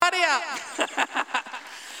up.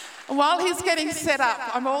 While he's getting set up,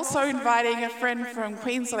 I'm also inviting a friend from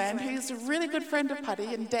Queensland who's a really good friend of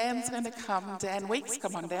Putty, and Dan's going to come. Dan Weeks,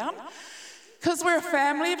 come on down. Because we're a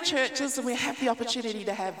family of churches and we have the opportunity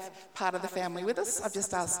to have part of the family with us, I've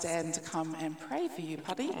just asked Dan to come and pray for you,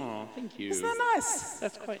 Putty. Oh, thank you. Isn't that nice?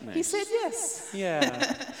 That's quite nice. He said yes.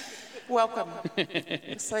 Yeah. Welcome.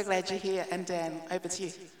 I'm so glad you're here. And Dan, over to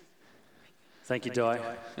you. Thank you, Di.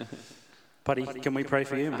 Putty, can we pray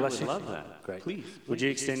for you and bless you? I would love that. Great. Please. Would you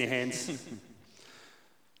extend your hands?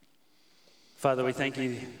 Father, we thank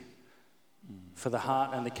you for the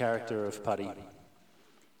heart and the character of Putty.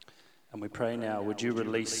 And we pray now, would you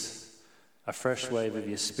release a fresh wave of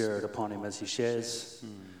your spirit upon him as he shares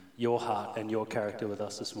your heart and your character with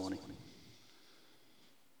us this morning.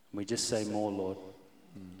 We just say more, Lord.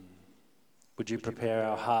 Would you prepare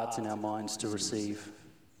our hearts and our minds to receive?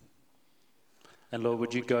 And Lord,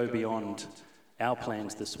 would you go beyond our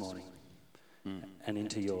plans this morning and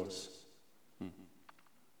into yours?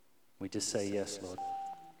 We just say yes, Lord.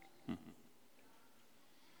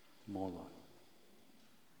 More, Lord.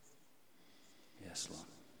 Yes, Lord.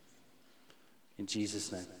 In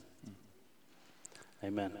Jesus' name.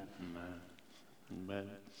 Amen. Amen.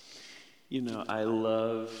 You know, I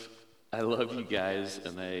love you guys,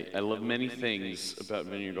 and I love many things about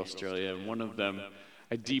Vineyard Australia, and one of them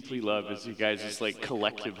I deeply love is you guys' like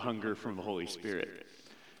collective hunger from the Holy Spirit.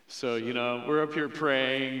 So, you know, we're up here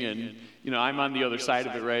praying, and, you know, I'm on the other side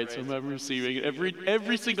of it, right? So I'm receiving it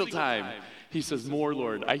every single time he says, more,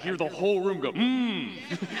 Lord. I hear the whole room go,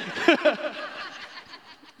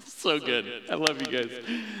 So good. I love you guys.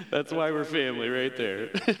 That's why we're family right there.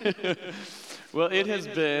 Well, it has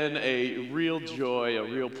been a real joy, a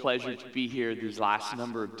real pleasure to be here these last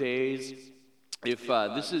number of days. If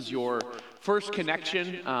this is your first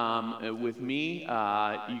connection with me,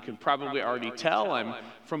 you can probably already tell I'm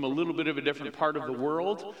from a little bit of a different part of the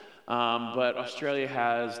world, but Australia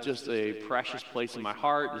has just a precious place in my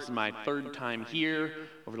heart. This is my third time here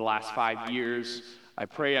over the last 5 years. I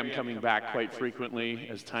pray I'm coming back quite frequently.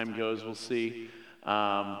 As time goes, we'll see.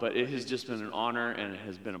 But it has just been an honor, and it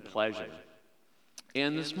has been a pleasure.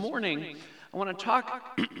 And this morning, I want to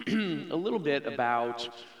talk a little bit about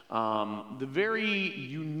the very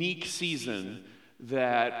unique season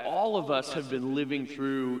that all of us have been living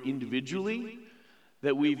through individually,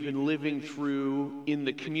 that we've been living through in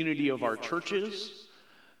the community of our churches,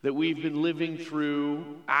 that we've been living through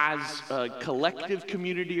as a collective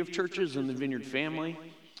community of churches in the Vineyard family.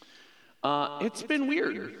 It's been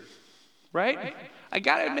weird, right? I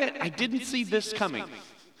gotta admit, I didn't see this coming.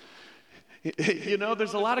 You know,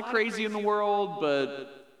 there's a lot of crazy in the world,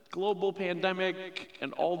 but global pandemic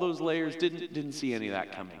and all those layers, didn't see any of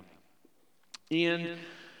that coming. And,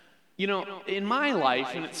 you know, in my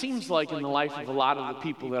life, and it seems like in the life of a lot of the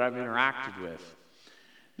people that I've interacted with,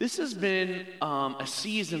 this has been a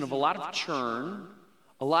season of a lot of churn,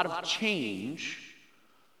 a lot of change,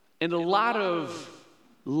 and a lot of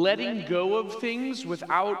letting go of things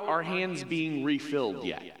without our hands being refilled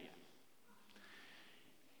yet.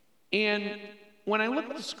 And when I look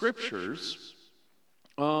at the scriptures,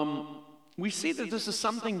 we see that this is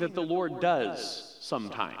something that the Lord does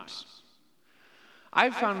sometimes.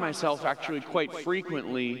 I've found myself actually quite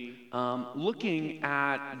frequently looking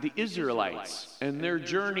at the Israelites and their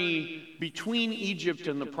journey between Egypt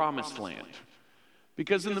and the Promised Land.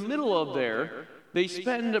 Because in the middle of there, they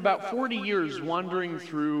spend about 40 years wandering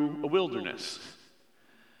through a wilderness.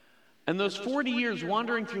 And those 40 years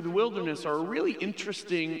wandering through the wilderness are a really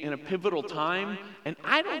interesting and a pivotal time. And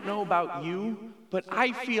I don't know about you, but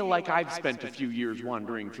I feel like I've spent a few years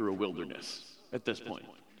wandering through a wilderness at this point.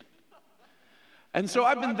 And so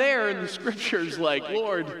I've been there in the scriptures like,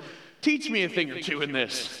 Lord, teach me a thing or two in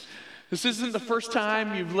this. This isn't the first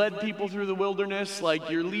time you've led people through the wilderness. Like,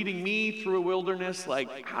 you're leading me through a wilderness.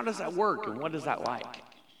 Like, how does that work and what is that like?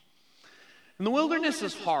 And the wilderness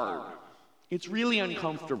is hard. It's really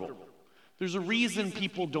uncomfortable. There's a reason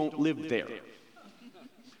people don't live there.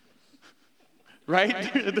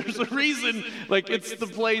 Right? There's a reason, like, it's the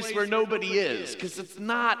place where nobody is, because it's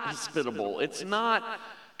not hospitable. It's not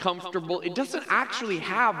comfortable. It doesn't actually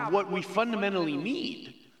have what we fundamentally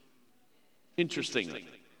need, interestingly.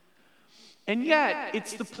 And yet,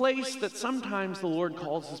 it's the place that sometimes the Lord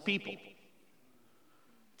calls his people.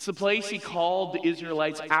 It's the place he called the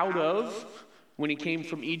Israelites out of when he came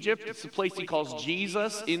from Egypt. It's the place he calls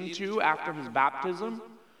Jesus into after his baptism.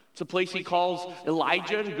 It's a place he calls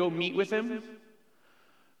Elijah to go meet with him.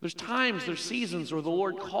 There's times, there's seasons where the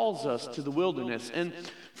Lord calls us to the wilderness. And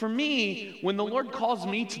for me, when the Lord calls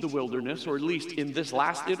me to the wilderness, or at least in this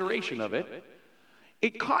last iteration of it,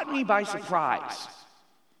 it caught me by surprise.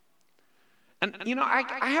 And,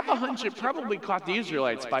 I have a hunch it probably caught the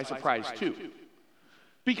Israelites by surprise too.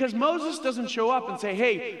 Because Moses doesn't show up and say,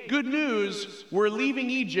 hey, good news, we're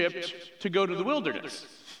leaving Egypt to go to the wilderness.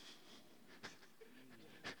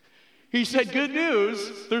 He said, good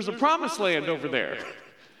news, there's a promised land over there.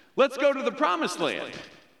 Let's go to the promised land.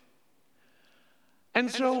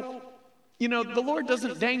 And so, the Lord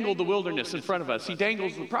doesn't dangle the wilderness in front of us. He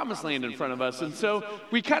dangles the promised land in front of us. And so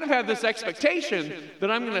we kind of have this expectation that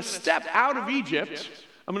I'm going to step out of Egypt,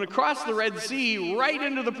 I'm going to cross the Red Sea right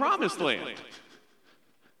into the promised land.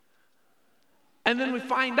 And then we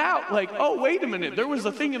find out, oh, wait a minute, there was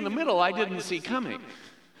a thing in the middle I didn't see coming.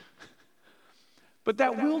 But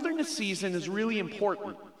that wilderness season is really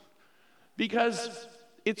important because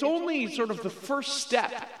it's only sort of the first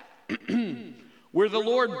step where the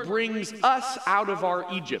Lord brings us out of our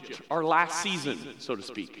Egypt, our last season, so to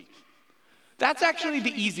speak. That's actually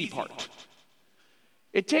the easy part.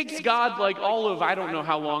 It takes God all of, I don't know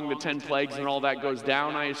how long the 10 plagues and all that goes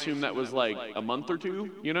down. I assume that was a month or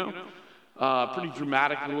two, pretty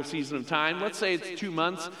dramatic little season of time. Let's say it's 2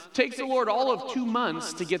 months. It takes the Lord all of 2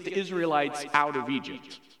 months to get the Israelites out of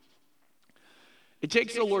Egypt. It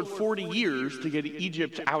takes the Lord 40 years to get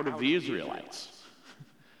Egypt out of the Israelites.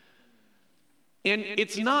 And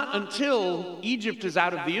it's not until Egypt is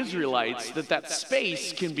out of the Israelites that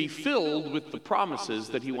space can be filled with the promises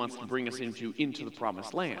that he wants to bring us into the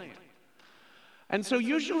promised land. And so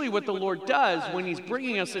usually what the Lord does when he's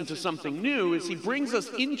bringing us into something new is he brings us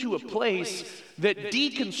into a place that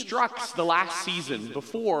deconstructs the last season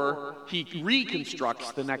before he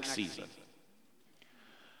reconstructs the next season.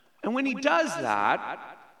 And when he does that,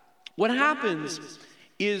 what happens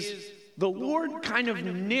is the Lord kind of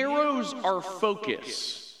narrows our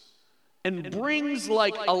focus and brings a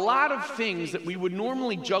lot of things that we would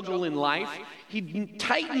normally juggle in life. He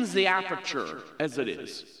tightens the aperture as it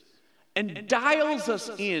is and dials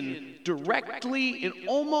us in directly and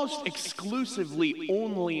almost exclusively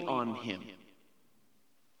only on him.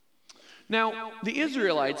 Now, the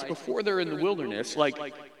Israelites, before they're in the wilderness,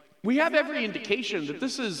 we have every indication that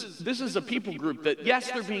this is a people group that,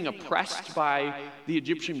 yes, they're being oppressed by the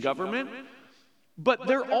Egyptian government, but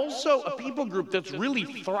they're also a people group that's really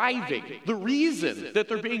thriving. The reason that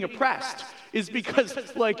they're being oppressed is because,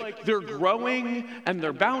 they're growing and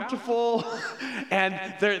they're bountiful and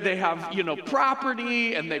they have,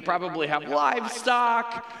 property and they probably have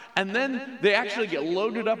livestock. And then they actually get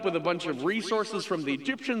loaded up with a bunch of resources from the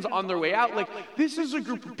Egyptians on their way out. This is a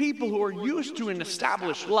group of people who are used to an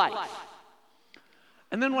established life.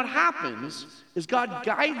 And then what happens is God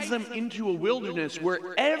guides them into a wilderness where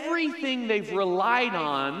everything they've relied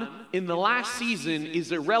on in the last season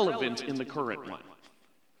is irrelevant in the current one.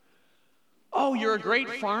 Oh, you're a great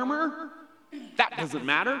farmer? That doesn't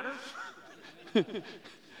matter.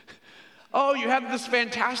 Oh, you have this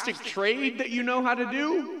fantastic trade that you know how to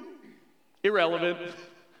do? Irrelevant.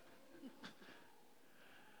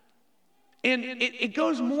 And it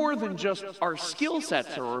goes more than just our skill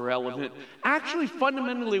sets are irrelevant. Actually,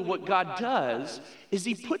 fundamentally, what God does is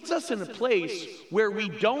he puts us in a place where we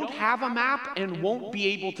don't have a map and won't be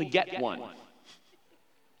able to get one.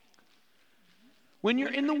 When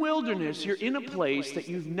you're in the wilderness, you're in a place that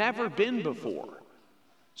you've never been before.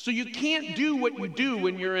 So you can't do what you do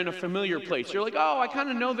when you're in a familiar place. You're I kind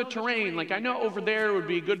of know the terrain. I know over there would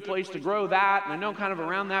be a good place to grow that. And I know kind of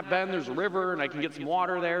around that bend there's a river and I can get some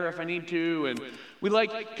water there if I need to. And we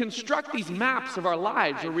construct these maps of our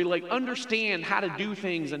lives where we understand how to do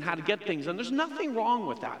things and how to get things. And there's nothing wrong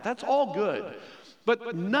with that. That's all good.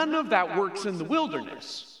 But none of that works in the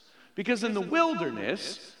wilderness. Because in the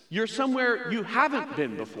wilderness, you're somewhere you haven't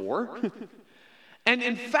been before. And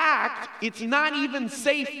in fact, it's not even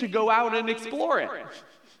safe to go out and explore it.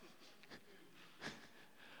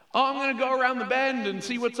 Oh, I'm going to go around the bend and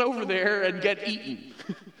see what's over there and get eaten.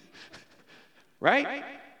 Right?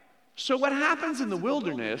 So what happens in the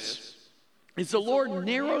wilderness is the Lord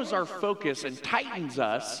narrows our focus and tightens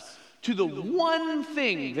us to the one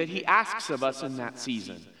thing that he asks of us in that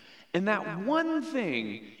season. And that one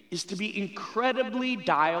thing is to be incredibly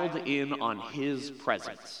dialed in on his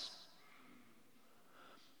presence.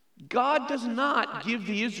 God does not give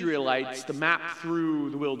the Israelites the map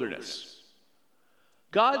through the wilderness.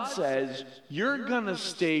 God says, you're going to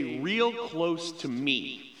stay real close to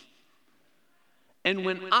me. And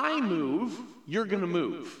when I move, you're going to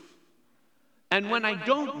move. And when I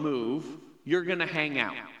don't move, you're going to hang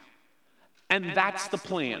out. And that's the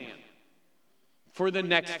plan for the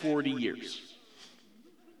next 40 years.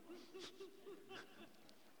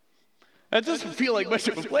 That doesn't feel like much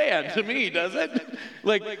of a plan to me, does it?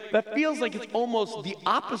 That feels like it's almost the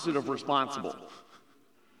opposite of responsible.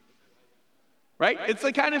 right? It's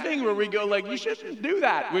the kind of thing where we go like, you shouldn't do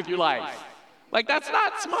that with your life. Like, that's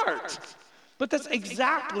not smart. But that's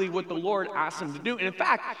exactly what the Lord asks them to do. And in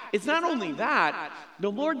fact, it's not only that,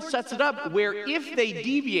 the Lord sets it up where if they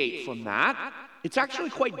deviate from that, it's actually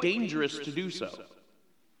quite dangerous to do so.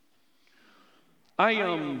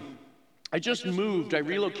 I just moved, I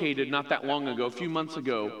relocated not that long ago, a few months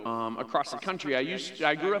ago, across the country.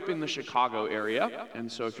 I grew up in the Chicago area, and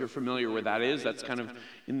so if you're familiar where that is, that's kind of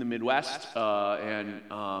in the Midwest and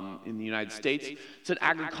in the United States. It's an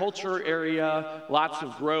agriculture area, lots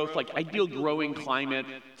of growth, like ideal growing climate,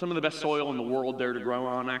 some of the best soil in the world there to grow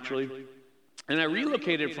on, actually. And I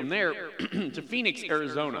relocated from there to Phoenix,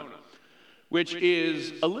 Arizona, which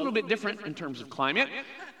is a little bit different in terms of climate.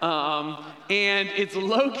 And it's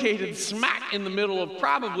located smack in the middle of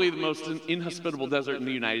probably the most inhospitable desert in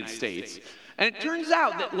the United States. And it turns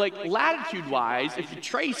out that, like, latitude-wise, if you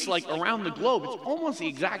trace, like, around the globe, it's almost the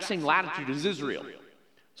exact same latitude as Israel.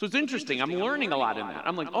 So it's interesting. I'm learning a lot in that.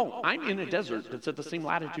 I'm like, oh, I'm in a desert that's at the same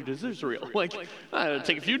latitude as Israel. Like, I gotta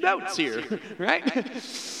take a few notes here, right?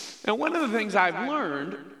 And one of the things I've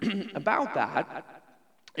learned about that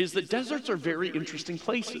is that deserts are very interesting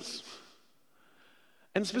places.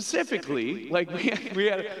 And specifically, like we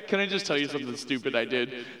had, can I just tell you something stupid I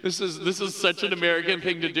did? This is such an American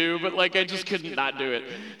thing to do, but like I just couldn't not do it.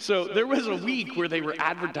 So there was a week where they were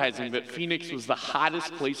advertising that Phoenix was the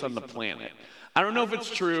hottest place on the planet. I don't know if it's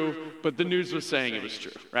true, but the news was saying it was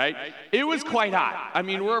true, right? It was quite hot. I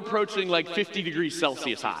mean, we're approaching like 50 degrees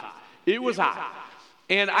Celsius hot. It was hot.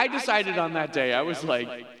 And I decided on that day, I was like,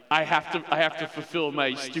 I have to fulfill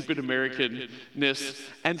my stupid Americanness.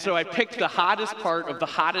 And so I picked the hottest part of the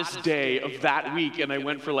hottest day of that week, and I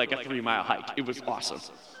went for like a 3-mile hike. It was awesome.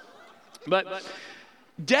 But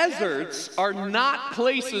deserts are not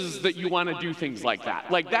places that you want to do things like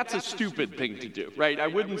that. Like, that's a stupid thing to do, right? I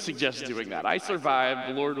wouldn't suggest doing that. I survived.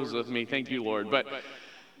 The Lord was with me. Thank you, Lord. But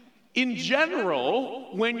in general,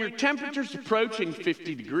 when your temperature's approaching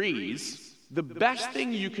 50 degrees, the best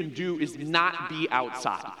thing you can do is not be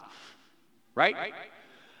outside, right?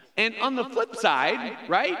 And on the flip side,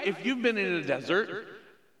 right, if you've been in a desert,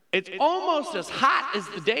 it's almost as hot as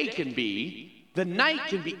the day can be. The night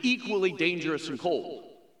can be equally dangerous and cold,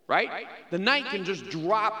 right? The night can just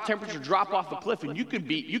temperature drop off the cliff, and you could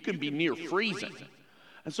be near freezing.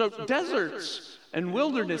 And so deserts and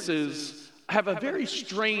wildernesses have a very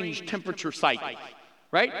strange temperature cycle,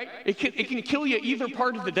 right? It can kill you either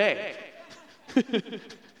part of the day.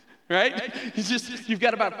 Right? It's just, you've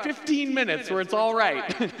got about 15 minutes where it's all right.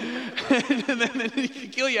 And then it can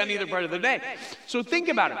kill you on either part of the day. So think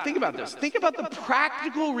about it. Think about this. Think about the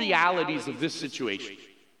practical realities of this situation.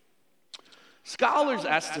 Scholars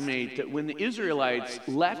estimate that when the Israelites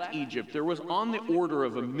left Egypt, there was on the order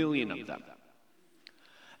of 1 million of them.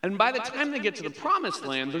 And by the time they get to the Promised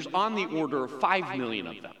Land, there's on the order of 5 million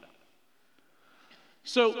of them.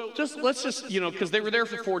 So let's just, because they were there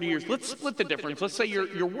for 40 years, let's split the difference. Let's say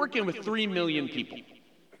you're working with 3 million people.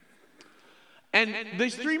 And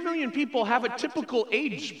these 3 million people have a typical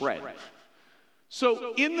age spread.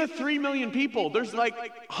 So in the 3 million people, there's like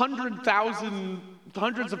hundreds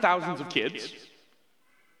of thousands of kids.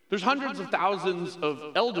 There's hundreds of thousands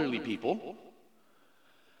of elderly people.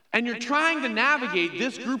 And you're trying to navigate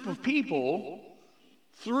this group of people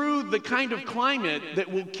through the kind of climate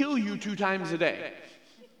that will kill you 2 times a day.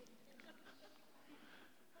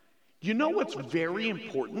 You know what's very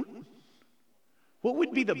important? What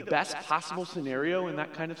would be the best possible scenario in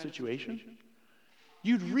that kind of situation?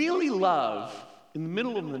 You'd really love, in the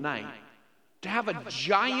middle of the night, to have a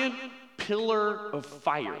giant pillar of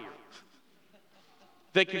fire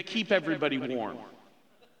that could keep everybody warm.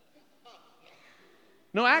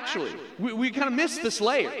 No, actually, we kind of missed this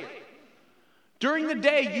layer. During the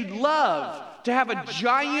day, you'd love to have a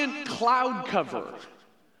giant cloud cover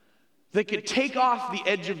that could take off the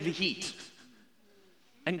edge of the heat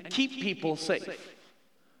and keep people safe.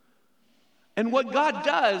 And what God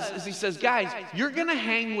does is he says, guys, you're going to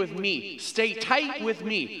hang with me. Stay tight with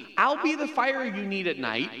me. I'll be the fire you need at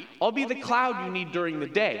night. I'll be the cloud you need during the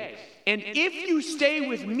day. And if you stay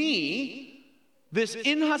with me, this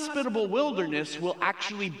inhospitable wilderness will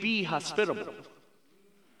actually be hospitable.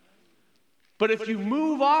 But if you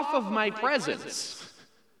move off of my presence,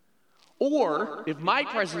 or if my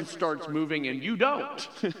presence starts moving and you don't,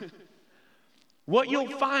 what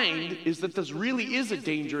you'll find is that this really is a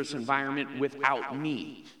dangerous environment without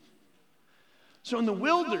me. So in the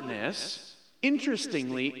wilderness,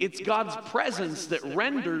 interestingly, it's God's presence that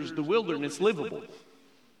renders the wilderness livable.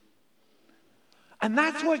 And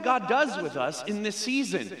that's what God does with us in this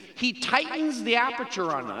season. He tightens the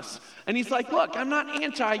aperture on us. And he's like, look, I'm not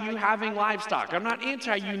anti you having livestock. I'm not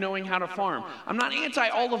anti you knowing how to farm. I'm not anti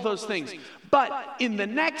all of those things. But in the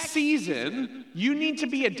next season, you need to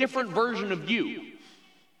be a different version of you.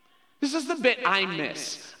 This is the bit I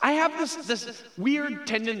miss. I have this weird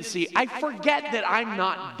tendency. I forget that I'm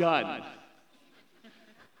not done.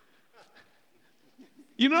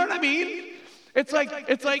 You know what I mean? It's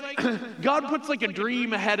like God puts like a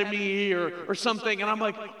dream ahead of me or something, and I'm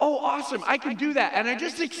like, oh, awesome, I can do that. And I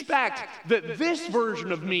just expect that this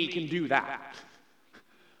version of me can do that.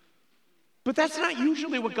 But that's not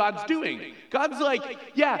usually what God's doing. God's like,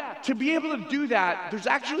 yeah, to be able to do that, there's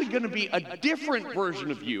actually going to be a different version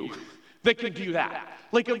of you that can do that.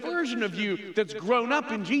 Like a version of you that's grown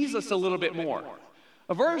up in Jesus a little bit more.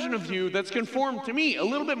 A version of you that's conformed to me a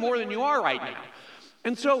little bit more than you are right now.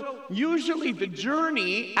 And so usually the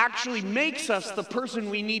journey actually makes us the person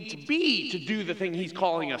we need to be to do the thing he's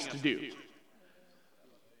calling us to do.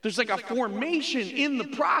 There's like a formation in the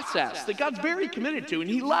process that God's very committed to and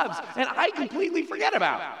he loves, and I completely forget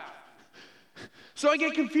about. So I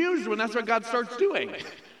get confused when that's what God starts doing,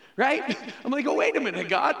 right? I'm like, oh, wait a minute,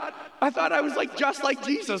 God. I thought I was like just like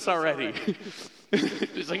Jesus already.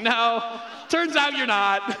 He's like, no, turns out you're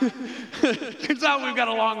not. Turns out we've got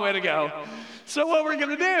a long way to go. So what we're going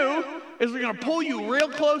to do is we're going to pull you real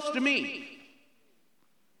close to me.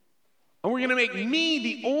 And we're going to make me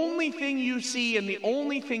the only thing you see and the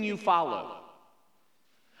only thing you follow.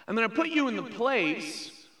 I'm going to put you in the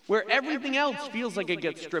place where everything else feels like it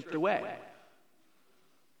gets stripped away.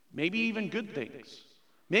 Maybe even good things.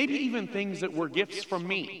 Maybe even things that were gifts from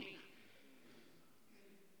me.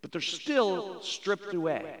 But they're still stripped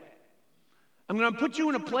away. I'm going to put you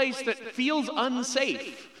in a place that feels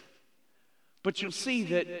unsafe. But you'll see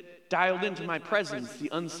that dialed into my presence, the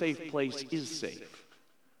unsafe place is safe.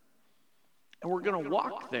 And we're going to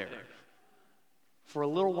walk there for a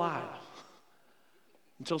little while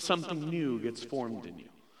until something new gets formed in you.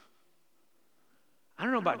 I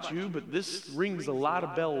don't know about you, but this rings a lot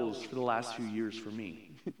of bells for the last few years for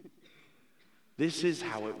me. This is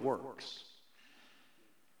how it works.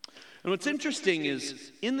 And what's interesting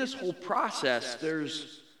is in this whole process,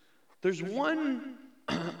 there's one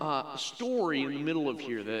story in the middle of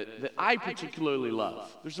here that I particularly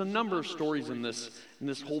love. There's a number of stories in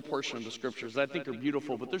this whole portion of the scriptures that I think are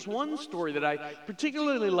beautiful, but there's one story that I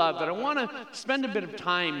particularly love that I want to spend a bit of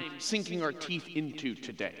time sinking our teeth into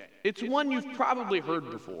today. It's one you've probably heard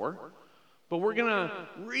before, but we're going to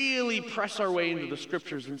really press our way into the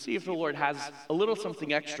scriptures and see if the Lord has a little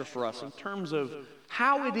something extra for us in terms of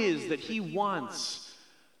how it is that he wants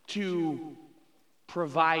to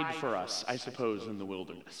provide for us, I suppose, in the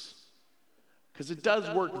wilderness. Because it does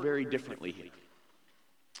work very differently here.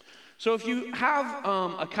 So if you have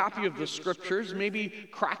a copy of the scriptures, maybe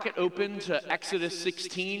crack it open to Exodus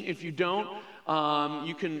 16. If you don't,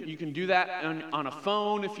 you can do that on a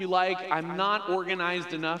phone if you like. I'm not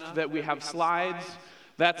organized enough that we have slides.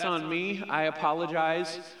 That's on me. I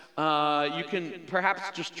apologize. You can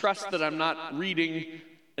perhaps just trust that I'm not reading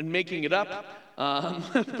and making it up.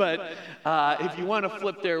 But if you want to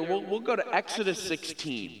flip there, we'll go to Exodus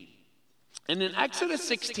 16. And in Exodus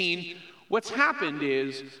 16, what's happened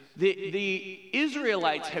is the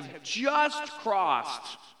Israelites have just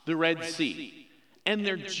crossed the Red Sea, and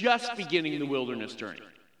they're just beginning the wilderness journey.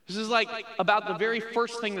 This is like about the very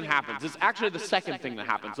first thing that happens. It's actually the second thing that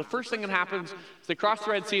happens. The first thing that happens is they cross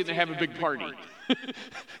the Red Sea and they have a big party.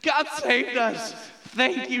 God saved us.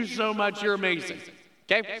 Thank you so much. You're amazing.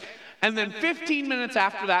 Okay? And then 15 minutes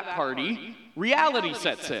after that party, reality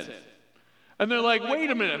sets in. And they're like,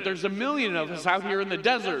 wait a minute, there's 1 million of us out here in the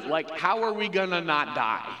desert. Like, how are we going to not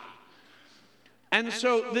die? And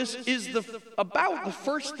so this is about the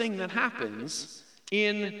first thing that happens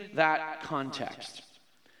in that context.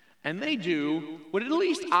 And they do what at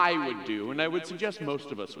least I would do, and I would suggest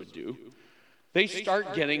most of us would do. They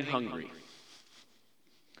start getting hungry.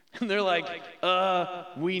 And they're like,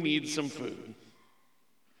 we need some food.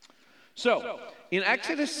 So, in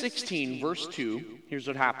Exodus 16, verse 2, here's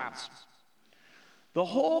what happens. The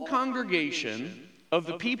whole congregation of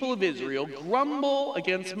the people of Israel grumble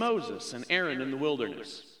against Moses and Aaron in the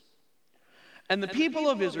wilderness. And the people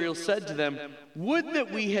of Israel said to them, would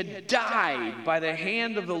that we had died by the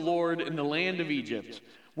hand of the Lord in the land of Egypt,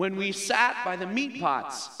 when we sat by the meat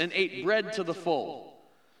pots and ate bread to the full.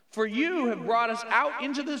 For you have brought us out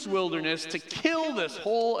into this wilderness to kill this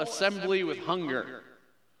whole assembly with hunger.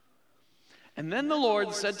 And then the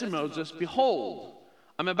Lord said to Moses, behold,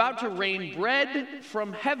 I'm about to rain bread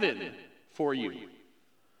from heaven for you.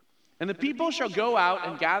 And the people shall go out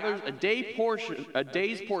and gather a day's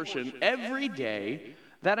portion every day,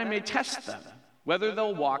 that I may test them, whether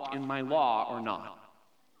they'll walk in my law or not.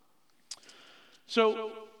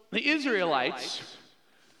 So the Israelites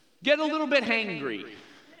get a little bit hangry,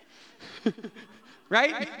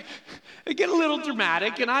 right? They get a little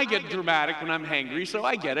dramatic, and I get dramatic when I'm hangry, so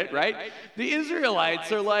I get it, right? The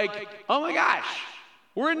Israelites are like, oh my gosh,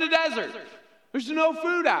 we're in the desert. There's no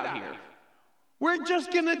food out here. We're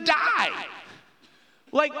just gonna die.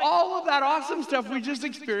 Like, all of that awesome stuff we just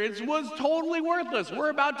experienced was totally worthless. We're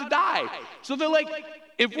about to die. So they're like,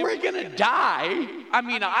 if we're gonna die, I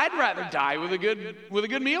mean, I'd rather die with a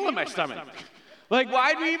good meal in my stomach. Like,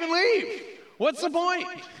 why'd we even leave? What's the point?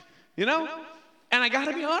 You know? And I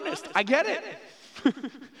gotta be honest, I get it.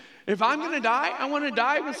 If I'm gonna die, I wanna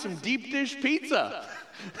die with some deep dish pizza.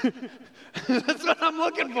 That's what I'm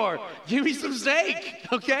looking for. Give me some steak,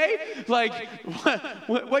 okay? Like,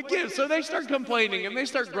 what gives? So they start complaining and they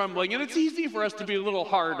start grumbling, and it's easy for us to be a little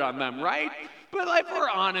hard on them, right? But if we're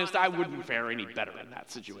honest, I wouldn't fare any better in that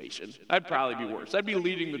situation. I'd probably be worse. I'd be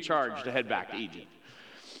leading the charge to head back to Egypt.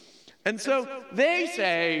 And so they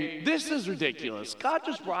say, this is ridiculous. God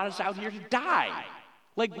just brought us out here to die.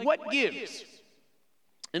 Like, what gives?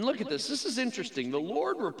 And look at this. This is interesting. The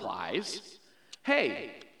Lord replies,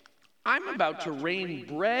 hey, I'm about to rain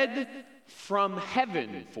bread from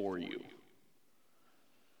heaven for you.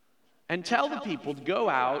 And tell the people to go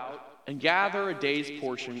out and gather a day's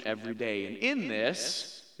portion every day. And in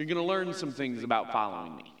this, you're going to learn some things about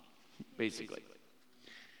following me, basically.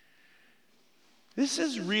 This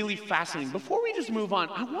is really fascinating. Before we just move on,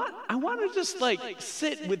 I want to just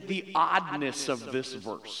sit with the oddness of this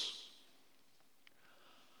verse.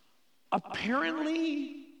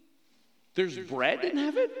 Apparently, there's bread in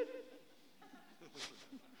heaven?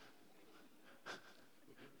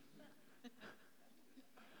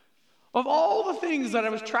 Of all the things that I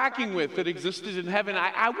was tracking with that existed in heaven,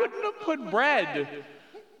 I wouldn't have put bread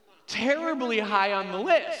terribly high on the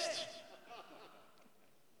list.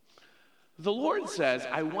 The Lord says,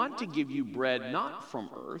 I want to give you bread not from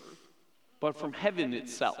earth, but from heaven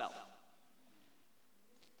itself.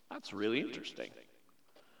 That's really interesting.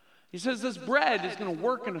 He says this bread is going to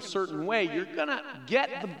work in a certain way. You're going to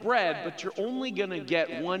get the bread, but you're only going to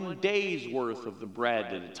get 1 day's worth of the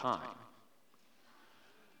bread at a time.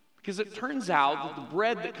 Because it turns out that the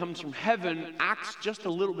bread that comes from heaven acts just a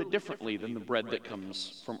little bit differently than the bread that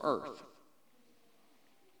comes from earth.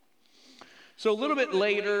 So a little bit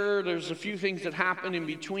later, there's a few things that happen in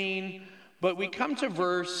between, but we come to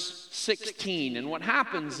verse 16, and what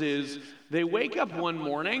happens is they wake up one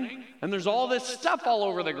morning, and there's all this stuff all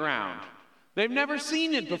over the ground. They've never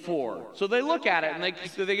seen it before, so they look at it, and they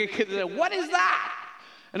say, what is that?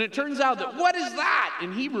 And it turns out that what is that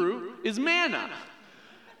in Hebrew is manna.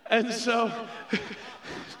 And so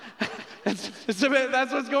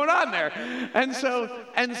that's what's going on there. And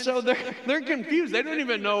so they're confused. They don't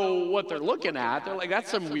even know what they're looking at. They're like,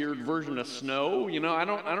 that's some weird version of snow. You know, I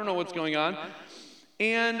don't know what's going on.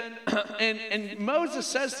 And Moses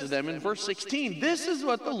says to them in verse 16, this is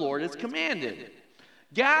what the Lord has commanded.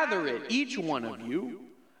 Gather it, each one of you,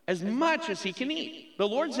 as much as he can eat. The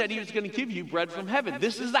Lord said he was going to give you bread from heaven.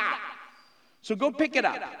 This is that. So go pick it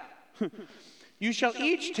up. You shall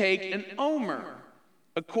each take an omer,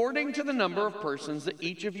 according to the number of persons that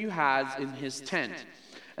each of you has in his tent.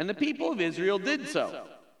 And the people of Israel did so.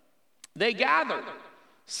 They gathered,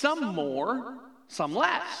 some more, some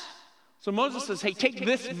less. So Moses says, hey, take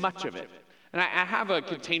this much of it. And I have a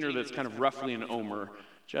container that's kind of roughly an omer.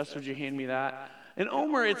 Jess, would you hand me that? An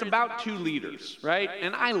omer, it's about 2 liters, right?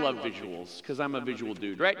 And I love visuals because I'm a visual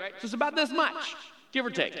dude, right? So it's about this much, give or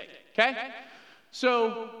take, okay?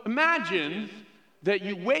 So imagine that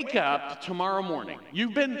you wake up tomorrow morning.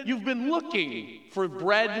 You've been looking for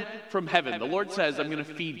bread from heaven. The Lord says, I'm going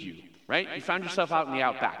to feed you, right? You found yourself out in the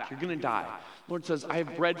outback. You're going to die. The Lord says, I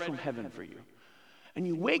have bread from heaven for you. And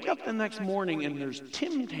you wake up the next morning and there's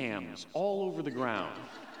Tim Tams all over the ground.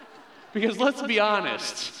 Because let's be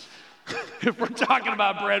honest, if we're talking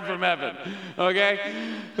about bread from heaven, okay?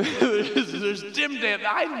 there's Tim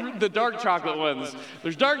Tams, the dark chocolate ones.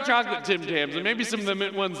 There's dark chocolate Tim Tams, and maybe some of the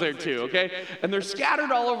mint ones there too, okay? And they're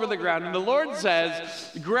scattered all over the ground, and the Lord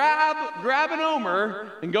says, grab an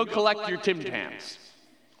omer and go collect your Tim Tams.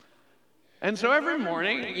 And so every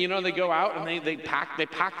morning, you know, they go out and they pack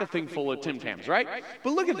the thing full of Tim Tams, right?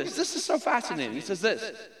 But look at this. This is so fascinating. He says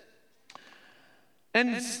this.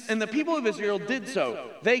 And the people of Israel did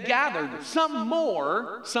so. They gathered, some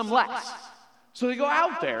more, some less. So they go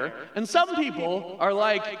out there, and some people are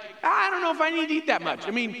like, I don't know if I need to eat that much.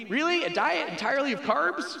 I mean, really? A diet entirely of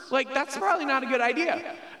carbs? Like, that's probably not a good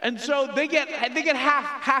idea. And so they get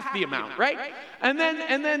half the amount, right? And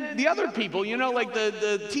then the other people, you know, like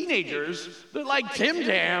the teenagers, they're like Tim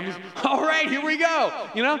Tams. All right, here we go,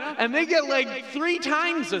 you know? And they get like 3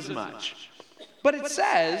 times as much. But it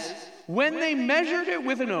says, when they measured it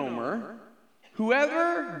with an omer,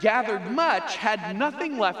 whoever gathered much had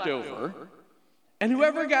nothing left over, and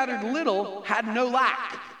whoever gathered little had no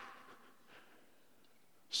lack.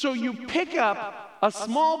 So you pick up a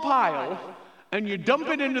small pile and you dump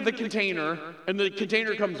it into the container, and the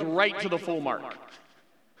container comes right to the full mark.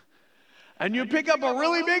 And you pick up a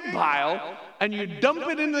really big pile and you dump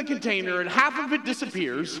it into the container, and half of it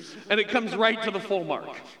disappears, and it comes right to the full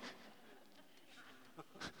mark.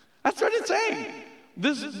 That's what it's saying.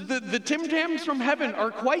 The Tim Tams from heaven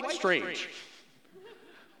are quite strange.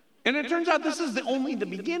 And it turns out this is only the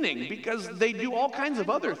beginning, because they do all kinds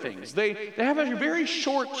of other things. They have a very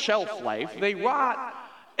short shelf life. They rot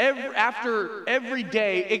after every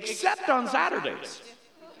day except on Saturdays,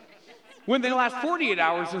 when they last 48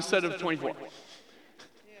 hours instead of 24.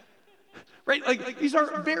 Right? Like, these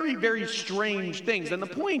are very, very strange things. And the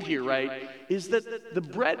point here, right, is that the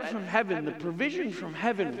bread from heaven, the provision from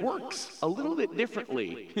heaven, works a little bit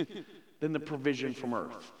differently than the provision from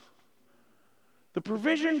earth. The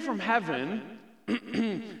provision from heaven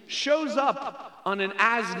shows up on an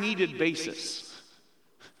as-needed basis.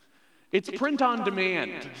 It's print on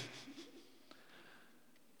demand.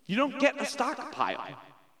 You don't get a stockpile.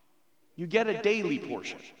 You get a daily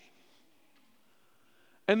portion.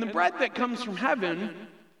 And the bread that comes from heaven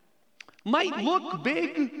might look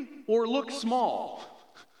big or look small.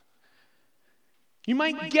 You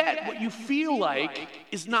might get what you feel like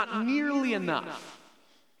is not nearly enough.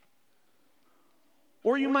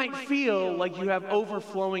 Or you might feel like you have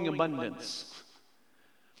overflowing abundance.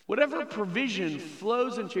 Whatever provision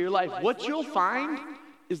flows into your life, what you'll find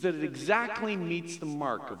is that it exactly meets the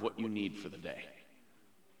mark of what you need for the day,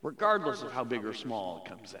 regardless of how big or small it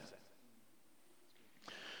comes in.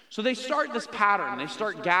 So they start this pattern. They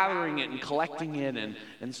start gathering it and collecting it and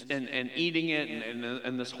eating it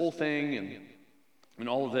and this whole thing and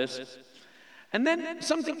all of this. And then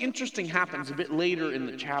something interesting happens a bit later in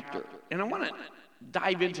the chapter. And I want to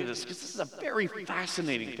dive into this, because this is a very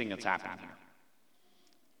fascinating thing that's happening here.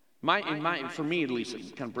 For me at least,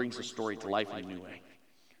 it kind of brings the story to life in a new way.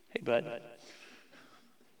 Hey, bud.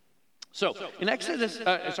 So in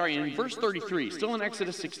in verse 33, still in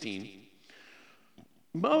Exodus 16,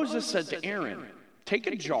 Moses said to Aaron, "Take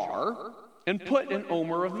a jar and put an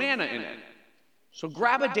omer of manna in it." So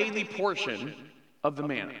grab a daily portion of the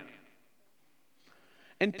manna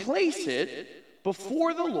and place it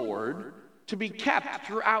before the Lord to be kept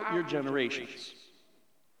throughout your generations.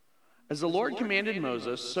 As the Lord commanded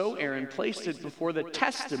Moses, so Aaron placed it before the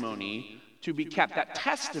testimony to be kept. That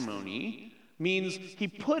testimony means he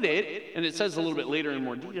put it, and it says a little bit later in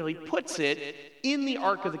more detail, he puts it in the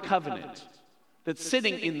Ark of the Covenant that's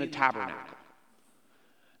sitting in the tabernacle.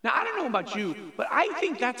 Now, I don't know about you, but I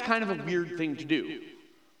think that's kind of a weird thing to do.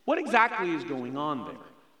 What exactly is going on there?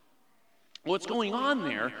 What's going on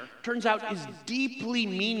there, turns out, is deeply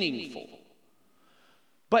meaningful.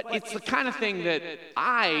 But it's the kind of thing that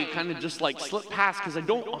I kind of just like slip past, because I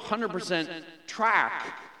don't 100% track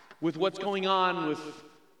with what's going on with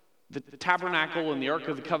the tabernacle and the Ark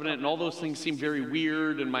of the Covenant, and all those things seem very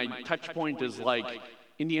weird, and my touch point is like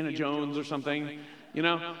Indiana Jones or something, you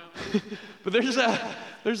know? But there's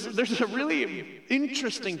a really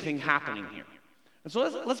interesting thing happening here. And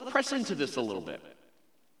so let's press into this a little bit.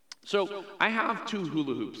 So I have 2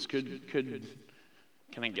 hula hoops. Can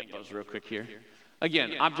I get those real quick here?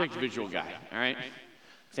 Again, object visual guy, all right?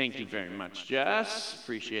 Thank you very much, Jess.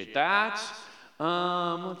 Appreciate that.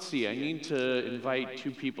 Let's see, I need to invite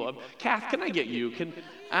 2 people up. Kath, can I get you?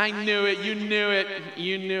 I knew it, you knew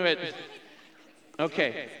it.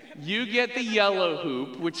 Okay, you get the yellow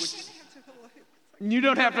hoop, which you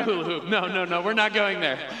don't have to hula hoop. No, we're not going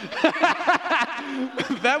there.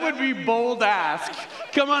 That would be bold ask.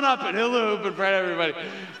 Come on up and hula hoop in front of everybody.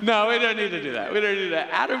 No, we don't need to do that.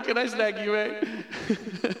 Adam, can I snag you, mate?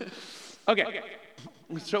 Okay,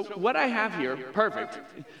 so what I have here, perfect.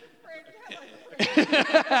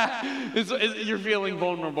 You're feeling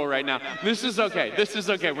vulnerable right now. This is okay.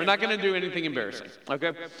 We're not going to do anything embarrassing,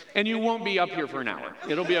 okay? And you won't be up here for an hour.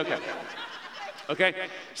 It'll be okay. Okay?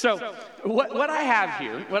 So what I have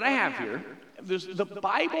here, the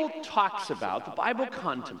Bible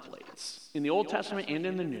contemplates, in the Old Testament and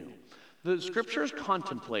in the New, the scriptures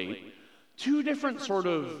contemplate 2 different sort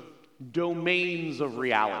of domains of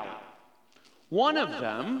reality. One of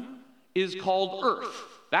them is called Earth.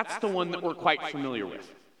 That's the one that we're quite familiar with.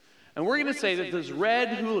 And we're going to say that this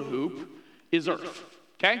red hula hoop is Earth,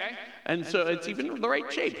 okay? And so it's even the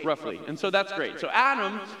right shape, roughly. And so that's great. So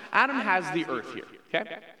Adam has the Earth here,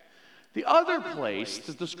 okay? The other place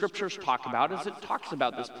that the scriptures talk about is it talks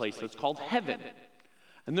about this place that's called heaven.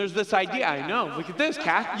 And there's this idea, I know, look at this,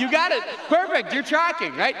 Kath, you got it, perfect, you're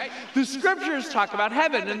tracking, right? The scriptures talk about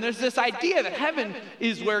heaven, and there's this idea that heaven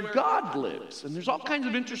is where God lives. And there's all kinds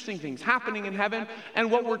of interesting things happening in heaven,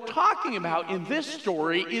 and what we're talking about in this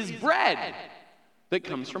story is bread that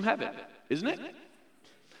comes from heaven, isn't it?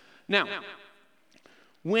 Now,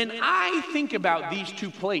 when I think about these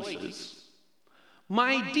two places,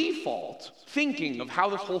 my default thinking of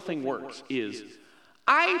how this whole thing works is,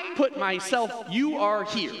 I put myself, you are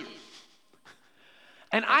here.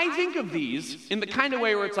 And I think of these in the kind of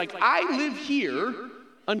way where it's like, I live here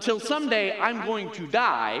until someday I'm going to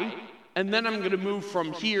die, and then I'm going to move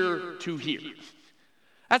from here to here.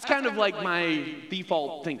 That's kind of like my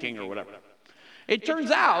default thinking or whatever. It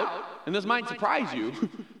turns out, and this might surprise you,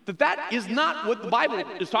 that is not what the Bible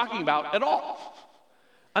is talking about at all.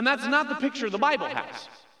 And that's not the picture the Bible has.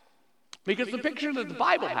 Because the picture that the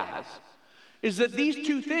Bible has is that these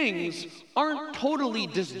two things aren't totally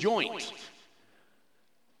disjoint.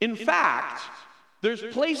 In fact, there's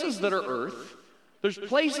places that are earth, there's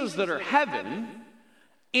places that are heaven,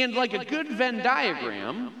 and like a good Venn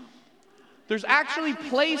diagram, there's actually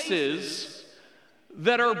places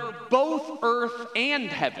that are both earth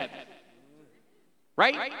and heaven.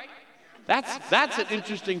 Right? That's an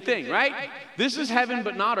interesting thing, right? This is heaven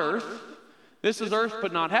but not earth. This is earth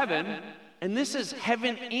but not heaven. And this is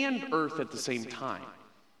heaven and earth at the same time.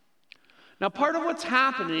 Now, part of what's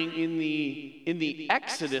happening in the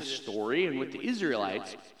Exodus story and with the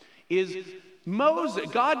Israelites is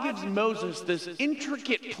God gives Moses this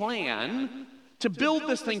intricate plan to build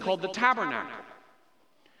this thing called the tabernacle.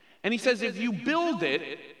 And he says, if you build it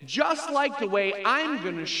just like the way I'm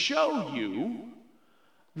going to show you,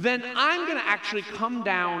 then I'm going to actually come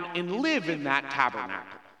down and live in that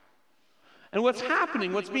tabernacle. And what's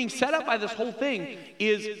happening, what's being set up by this whole thing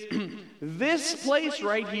is this place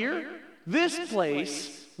right here, this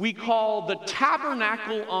place we call the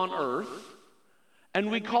tabernacle on earth,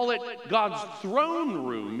 and we call it God's throne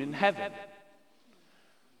room in heaven.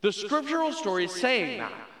 The scriptural story is saying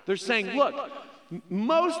that. They're saying, look,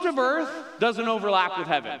 most of earth doesn't overlap with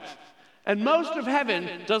heaven, and most of heaven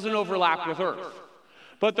doesn't overlap with earth.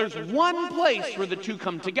 But there's one place where the two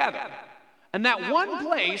come together. And that one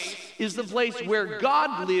place is the place where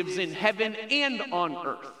God lives in heaven and on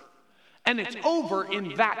earth. And it's over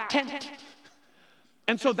in that tent.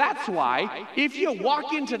 And so that's why, if you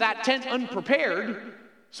walk into that tent unprepared,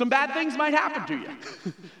 some bad things might happen to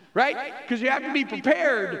you. Right? Because you have to be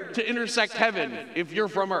prepared to intersect heaven if you're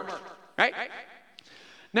from earth. Right?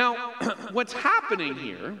 Now, what's happening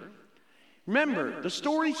here, remember, the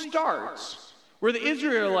story starts where the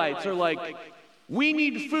Israelites are like, we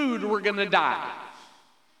need food, we're going to die.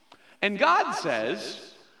 And God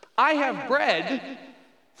says, I have bread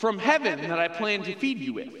from heaven that I plan to feed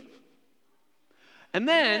you with. And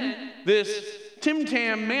then this Tim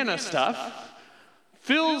Tam manna stuff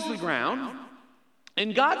fills the ground,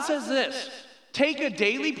 and God says this, take a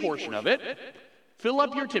daily portion of it, fill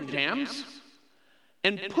up your Tim Tams,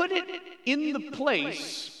 and put it in the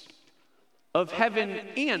place of heaven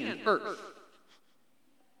and earth.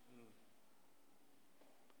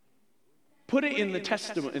 Put it in the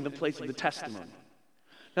testimony, in the place of the testimony.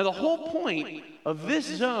 Now, the whole point of this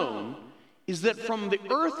zone is that from the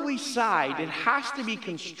earthly side, it has to be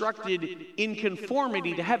constructed in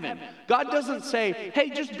conformity to heaven. God doesn't say, hey,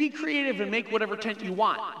 just be creative and make whatever tent you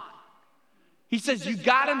want. He says, you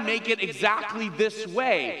got to make it exactly this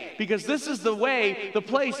way, because this is the way, the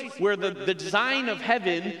place where the design of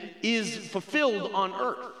heaven is fulfilled on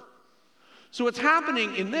earth. So what's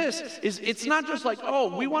happening in this is it's not just like,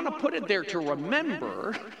 oh, we want to put it there to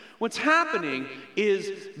remember. What's happening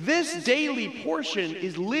is this daily portion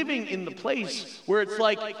is living in the place where it's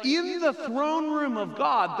like in the throne room of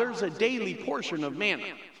God, there's a daily portion of manna.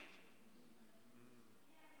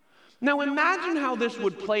 Now imagine how this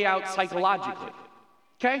would play out psychologically.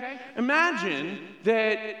 Okay? Imagine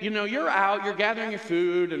that, you're out, you're gathering your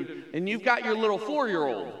food, and you've got your little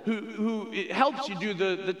 4-year-old who helps you do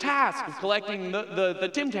the task of collecting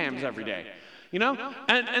the Tim Tams every day.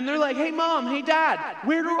 And they're like, hey, Mom, hey, Dad,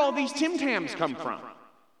 where do all these Tim Tams come from?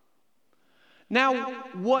 Now,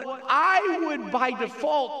 what I would by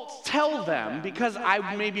default tell them, because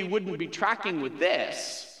I maybe wouldn't be tracking with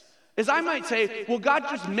this, is I might say, well, God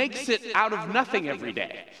just makes it out of nothing every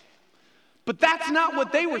day. But that's not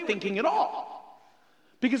what they were thinking at all.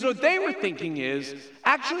 Because what they were thinking is,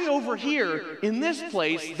 actually over here, in this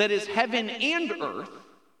place that is heaven and earth,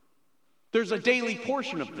 there's a daily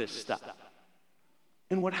portion of this stuff.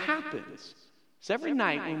 And what happens is every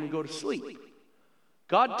night when we go to sleep,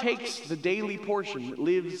 God takes the daily portion that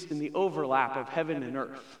lives in the overlap of heaven and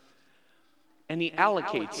earth, and he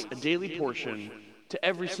allocates a daily portion to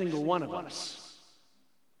every single one of us.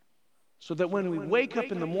 So that when we wake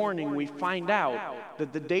up in the morning, we find out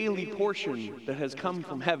that the daily portion that has come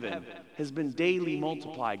from heaven has been daily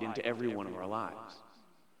multiplied into every one of our lives.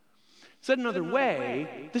 Said another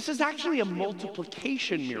way, this is actually a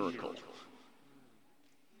multiplication miracle.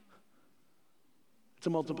 It's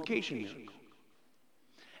a multiplication miracle.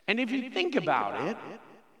 And if you think about it,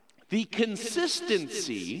 the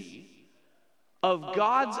consistency of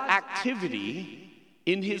God's activity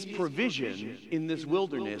in his provision in this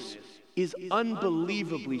wilderness is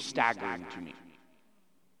unbelievably staggering to me.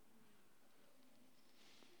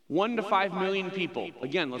 1 to 5 million people.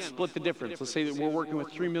 Again, let's split the difference. Let's say that we're working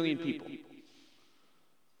with 3 million people.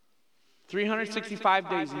 365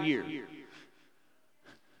 days a year.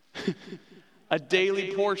 A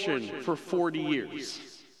daily portion for 40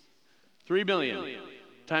 years. 3 million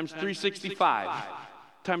times 365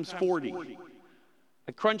 times 40.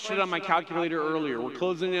 I crunched it on my calculator earlier. We're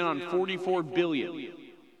closing in on 44 billion.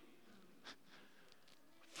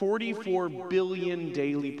 44 billion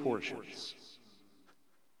daily portions.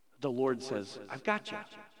 The Lord says, I've got you.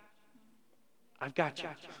 I've got you.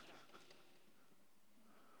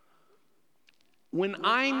 When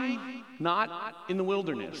I'm not in the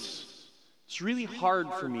wilderness, it's really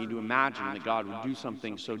hard for me to imagine that God would do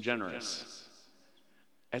something so generous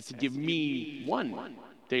as to give me one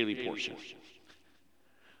daily portion.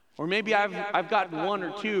 Or maybe I've gotten 1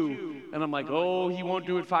 or 2, and I'm like, oh, he won't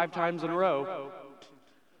do it 5 times in a row.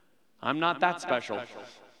 I'm not that special.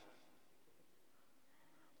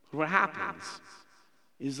 What happens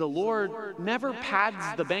is the Lord never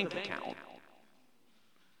pads the bank account.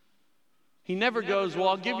 He never goes, well,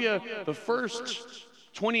 I'll give you the first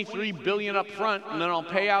 23 billion up front, and then I'll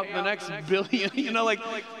pay out the next billion.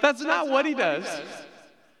 That's not what he does.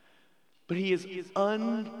 But he is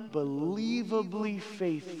unbelievably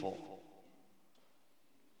faithful.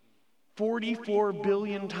 44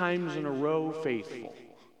 billion times in a row faithful.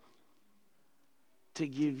 To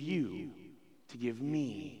give you, to give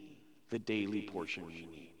me, the daily portion we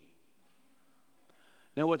need.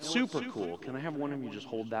 Now what's super cool, can I have one of you just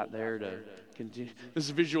hold that there to continue? This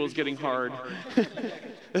visual is getting hard. This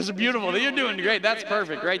is beautiful. You're doing great. That's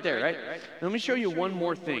perfect right there, right? Let me show you one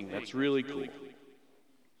more thing that's really cool.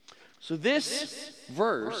 So this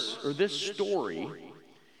verse, or this story,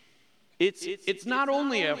 it's not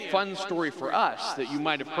only a fun story for us that you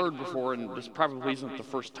might have heard before, and this probably isn't the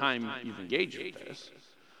first time you've engaged with this,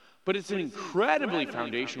 but it's an incredibly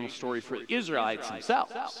foundational story for the Israelites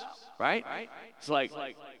themselves, right? It's like,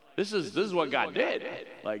 this is what God did.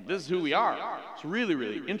 Like, this is who we are. It's really,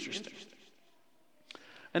 really interesting.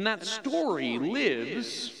 And that story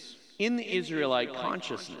lives in the Israelite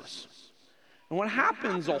consciousness. And what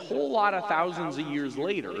happens a whole lot of thousands of years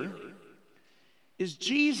later is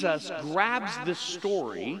Jesus grabs this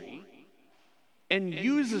story and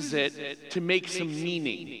uses it to make some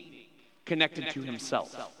meaning connected to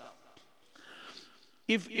himself.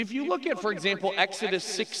 If you look at, for example, Exodus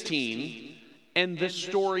 16 and this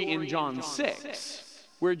story in John 6,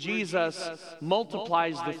 where Jesus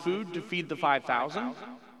multiplies the food to feed the 5,000,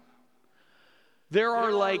 there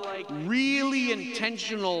are like really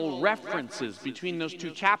intentional references between those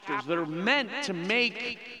two chapters that are meant to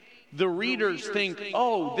make the readers think,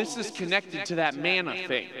 oh, this is connected to that manna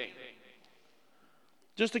thing.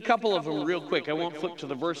 Just a couple of them real quick. I won't flip to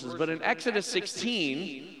the verses, but in Exodus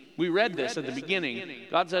 16, we read this at the beginning.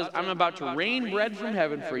 God says, I'm about to rain bread from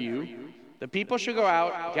heaven for you. The people should go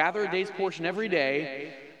out, gather a day's portion every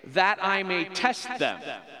day, that I may test them.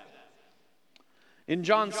 In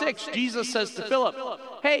John 6, Jesus says to Philip,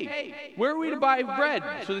 hey, where are we to buy bread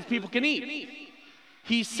so these people can eat?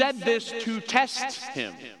 He said this to test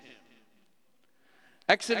him.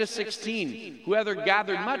 Exodus 16, whoever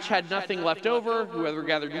gathered much had nothing left over, whoever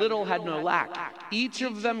gathered little had no lack. Each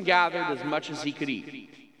of them gathered as much as he could eat.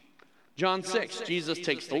 John 6, Jesus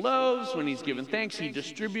takes the loaves. When he's given thanks, he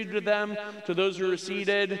distributed them to those who were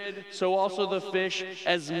seated. So also the fish,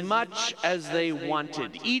 as much as they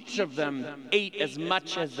wanted. Each of them ate as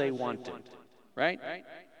much as they wanted. Right?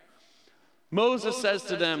 Moses says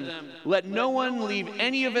to them, let no one leave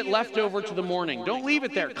any of it left over to the morning. Don't leave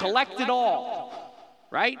it there. Collect it all.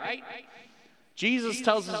 Right? Jesus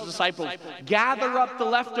tells his disciples, gather up the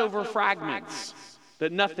leftover fragments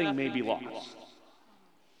that nothing may be lost.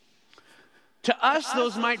 To us,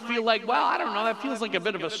 those might feel like, well, I don't know, that feels like a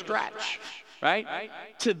bit of a stretch, right?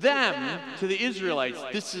 To them, to the Israelites,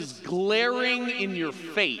 this is glaring in your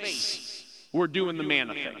face. We're doing the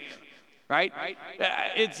manna thing, right?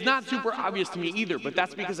 It's not super obvious to me either, but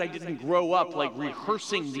that's because I didn't grow up like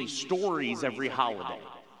rehearsing these stories every holiday,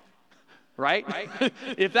 right?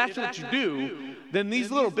 If that's what you do, then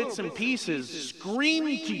these little bits and pieces scream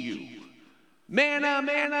to you, manna,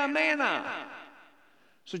 manna, manna.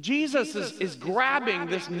 So Jesus is grabbing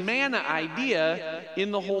this manna idea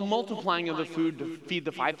in the whole multiplying of the food to feed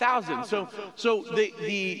the 5,000. So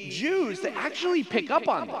the Jews, they actually pick up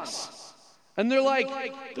on this. And they're like,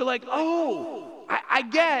 oh, I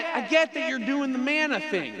get that you're doing the manna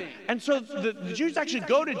thing. And so the Jews actually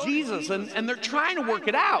go to Jesus and they're trying to work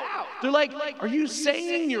it out. They're like, are you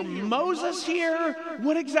saying you're Moses here?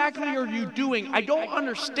 What exactly are you doing? I don't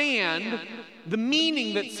understand the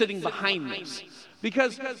meaning that's sitting behind this.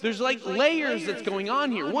 Because there's like layers that's going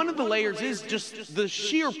on here. One of the layers is just the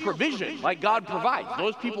sheer provision, like God provides.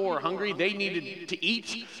 Those people were hungry, they needed to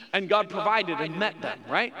eat, and God provided and met them,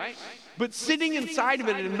 right? But sitting inside of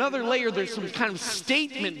it, in another layer, there's some kind of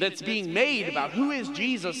statement that's being made about who is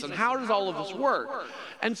Jesus and how does all of this work.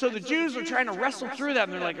 And so the Jews are trying to wrestle through that,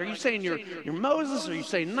 and they're like, are you saying you're Moses? Are you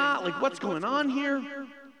saying not? Like, what's going on here?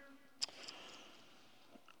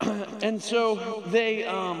 And so they...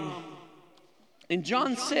 in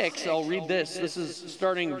John 6, I'll read this. This is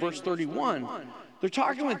starting verse 31. They're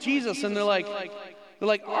talking with Jesus, and they're like,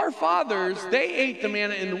 our fathers, they ate the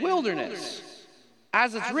manna in the wilderness.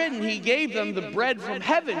 As it's written, he gave them the bread from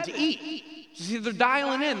heaven to eat. You see, they're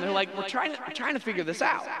dialing in. They're like, we're trying to figure this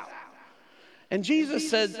out. And Jesus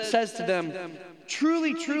says to them,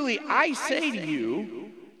 truly, truly, I say to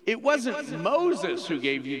you, it wasn't Moses who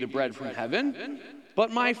gave you the bread from heaven,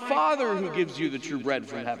 but my Father who gives you the true bread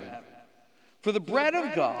from heaven. For the bread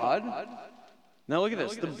of God, now look at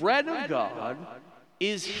this, the bread of God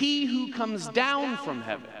is he who comes down from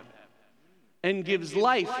heaven and gives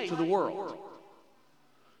life to the world.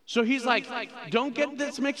 So he's like, don't get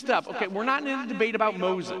this mixed up. Okay, we're not in a debate about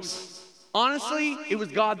Moses. Honestly, it was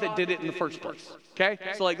God that did it in the first place. Okay?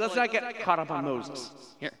 So like, let's not get caught up on Moses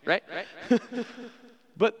here, right?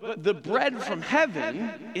 But the bread from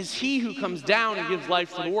heaven is he who comes down and gives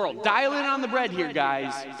life to the world. Dial in on the bread here,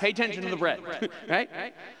 guys. Pay attention to the bread, right?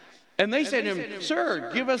 And they said to him,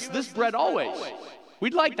 sir, give us this bread always.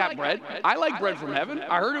 We'd like that bread. I like bread from heaven.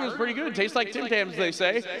 I heard it was pretty good. It tastes like Tim Tams, they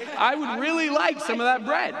say. I would really like some of that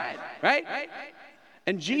bread, right?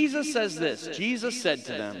 And Jesus says this. Jesus said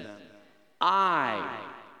to them, I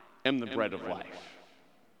am the bread of life.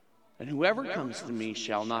 And whoever comes to me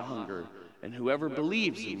shall not hunger, and whoever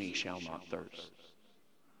believes in me shall not thirst.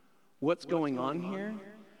 What's going on here?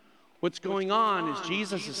 What's going on is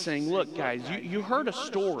Jesus is saying, look, guys, you heard a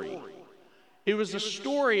story. It was a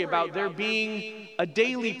story about there being a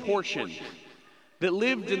daily portion that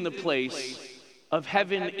lived in the place of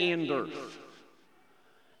heaven and earth.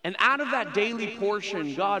 And out of that daily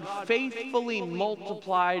portion, God faithfully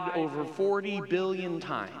multiplied over 40 billion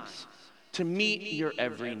times to meet your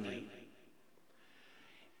every need.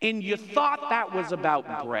 And you thought that was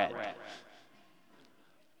about bread.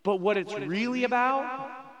 But what it's really about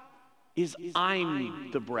is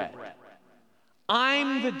I'm the bread.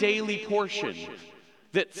 I'm the daily portion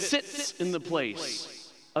that sits in the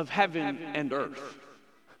place of heaven and earth.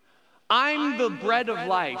 I'm the bread of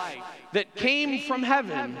life that came from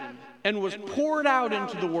heaven and was poured out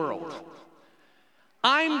into the world.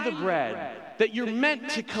 I'm the bread that you're meant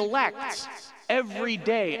to collect every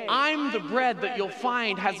day. I'm the bread that you'll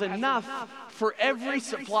find has enough for every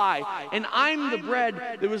supply. And I'm the bread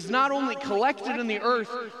that was not only collected in the earth,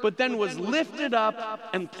 but then was lifted up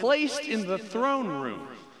and placed in the throne room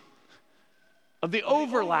of the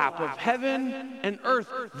overlap of heaven and earth.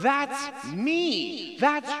 That's me.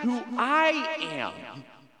 That's who I am.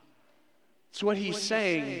 It's what he's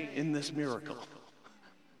saying in this miracle.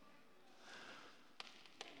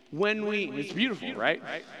 It's beautiful, right?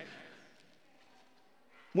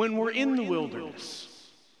 When we're in the wilderness,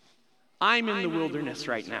 I'm in the wilderness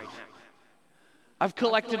right now. I've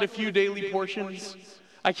collected a few daily portions.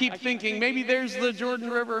 I keep thinking, maybe there's the Jordan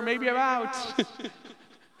River, maybe I'm out.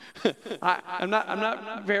 I'm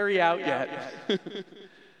not very out yet.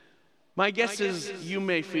 My guess is you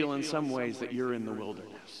may feel in some ways that you're in the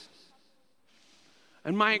wilderness.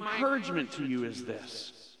 And my encouragement to you is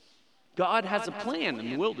this. God has a plan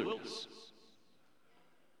in the wilderness.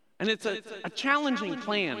 And it's a challenging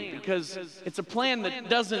plan because it's a plan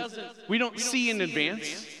that we don't see in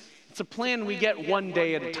advance. It's a plan we get one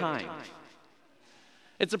day at a time.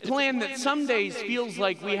 It's a plan that some days feels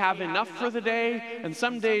like we have enough for the day, and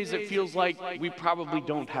some days it feels like we probably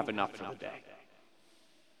don't have enough for the day.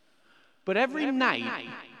 But every night,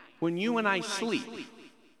 when you and I sleep,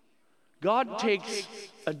 God takes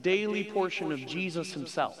a daily portion of Jesus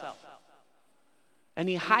himself, and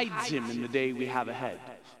he hides him in the day we have ahead.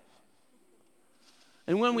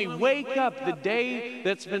 And when we wake up, the day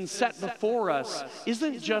that's been set before us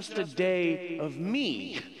isn't just a day of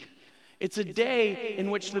me. It's a day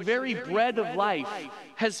in which the very bread of life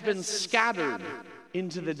has been scattered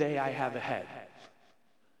into the day I have ahead.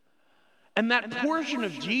 And that portion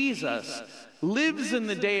of Jesus lives in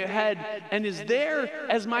the day ahead and is there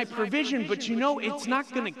as my provision, but you know it's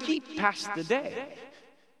not going to keep past the day.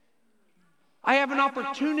 I have an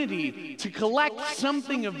opportunity to collect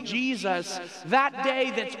something of Jesus that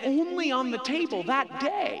day that's only on the table that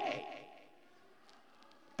day.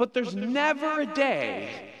 But there's never a day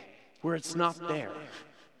where it's not there.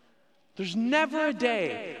 There's never a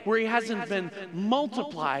day where he hasn't been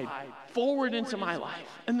multiplied forward into my life.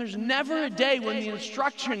 And there's never a day when the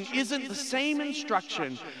instruction isn't the same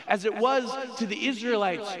instruction as it was to the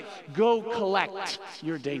Israelites. Go collect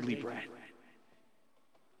your daily bread.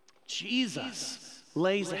 Jesus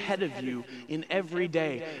lays ahead of you in every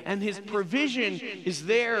day. And his provision is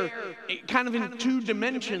there kind of in two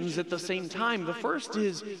dimensions at the same time. The first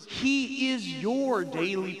is he is your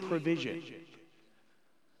daily provision.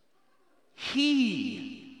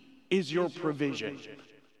 He is your provision.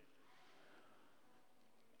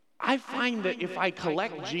 I find that if I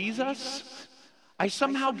collect Jesus, I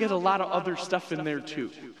somehow get a lot of other stuff in there too.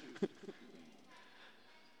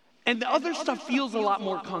 And the other stuff feels a lot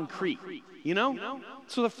more concrete, you know?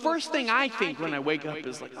 So the first thing I think when I wake up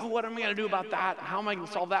is like, oh, what am I going to do about that? How am I going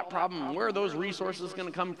to solve that problem? Where are those resources going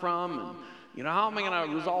to come from? And, you know, how am I going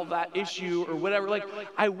to resolve that issue or whatever? Like,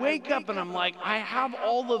 I wake up and I'm like, I have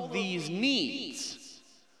all of these needs.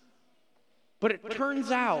 But it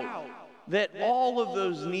turns out that all of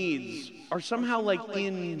those needs are somehow like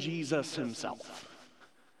in Jesus himself.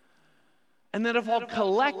 And that if I'll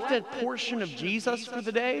collect a portion of Jesus for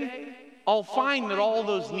the day, I'll find that all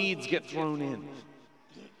those needs get thrown in.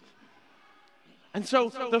 And so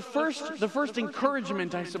the first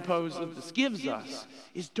encouragement, I suppose, that this gives us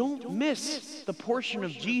is don't miss the portion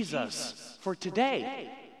of Jesus for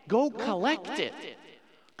today. Go collect it.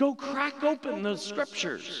 Go crack open those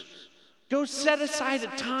scriptures. Go set aside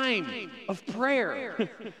a time of prayer.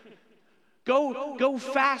 Go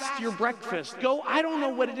fast your breakfast. I don't know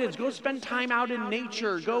what it is. Go spend time out in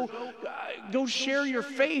nature. Go share your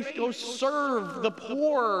faith. Go serve the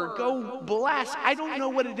poor. Go bless. I don't know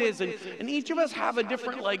what it is. And each of us have a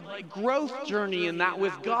different growth journey in that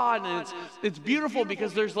with God. And it's beautiful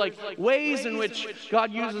because there's ways in which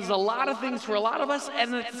God uses a lot of things for a lot of us.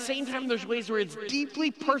 And at the same time, there's ways where it's deeply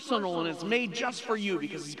personal and it's made just for you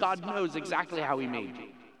because God knows exactly how he made you.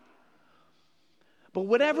 But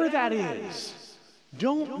whatever that is,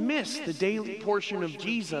 don't miss the daily portion of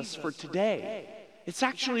Jesus for today. It's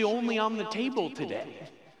actually only on the table today.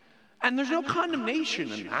 And there's no condemnation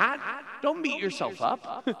in that. Don't beat yourself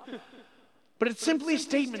up. But it's simply a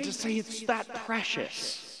statement to say it's that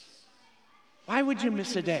precious. Why would you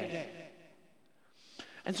miss a day?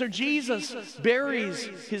 And so Jesus buries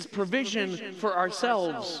his provision for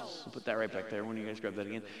ourselves. I'll put that right back there when you guys grab that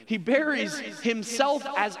again. He buries himself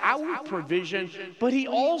as our provision, but he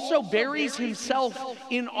also buries himself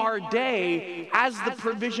in our day as the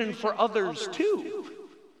provision for others too.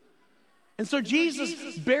 And so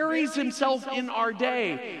Jesus buries himself in our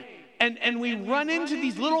day. And we run into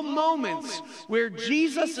these little moments where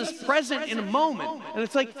Jesus is present in a moment. And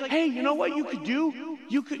it's like, hey, you know what you could do?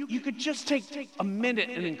 You could just take a minute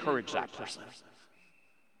and encourage that person.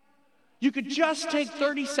 You could just take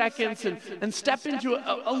 30 seconds and step into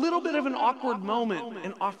a little bit of an awkward moment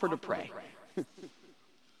and offer to pray.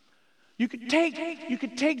 You could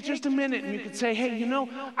take just a minute and you could say, hey, you know,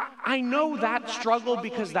 I know that struggle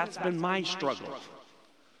because that's been my struggle.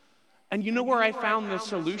 And you know where I found the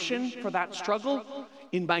solution for that struggle?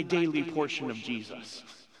 In my daily portion of Jesus.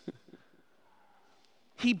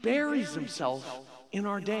 He buries himself in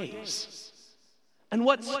our days. And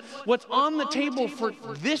what's on the table for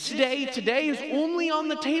this day today is only on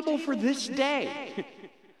the table for this day.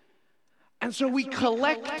 And so we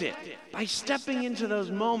collect it by stepping into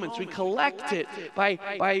those moments. We collect it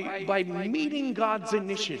by meeting God's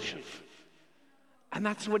initiative. And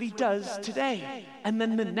that's what he does today. And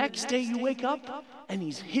then the next day you wake up and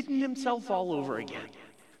he's hidden himself all over again.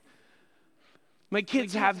 My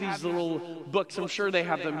kids have these little books, I'm sure they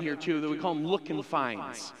have them here too, that we call them look and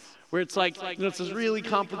finds, where it's like, it's this really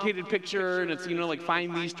complicated picture, and it's, like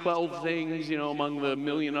find these 12 things, among the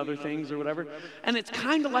million other things or whatever. And it's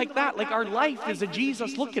kind of like that, like our life is a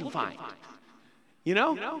Jesus look and find.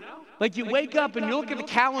 Like you wake up and you look at the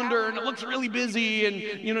calendar and it looks really busy,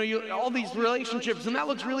 and all these relationships, and that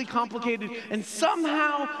looks really complicated, and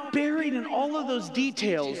somehow buried in all of those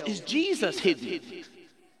details is Jesus hidden.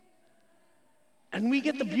 And we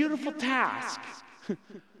get the beautiful task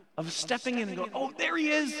of stepping in and going, oh, there he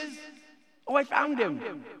is. Oh, I found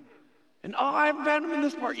him. And oh, I haven't found him in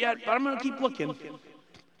this part yet, but I'm going to keep looking.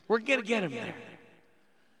 We're going to get him there.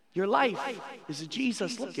 Your life is a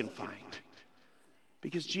Jesus look and find,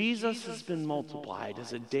 because Jesus has been multiplied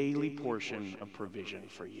as a daily portion of provision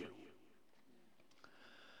for you.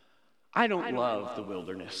 I don't love the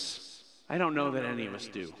wilderness. I don't know that any of us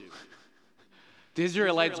do. The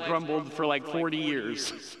Israelites grumbled for like 40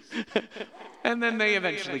 years, and then they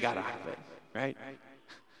eventually got out of it, right?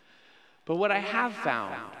 But what I have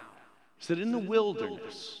found is that in the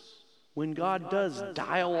wilderness, when God does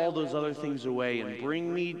dial all those other things away and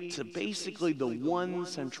bring me to basically the one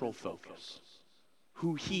central focus,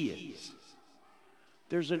 who he is,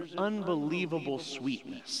 there's an unbelievable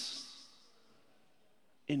sweetness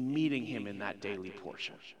in meeting him in that daily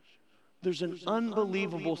portion. There's an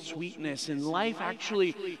unbelievable sweetness in life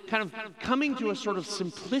actually kind of coming to a sort of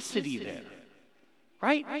simplicity there,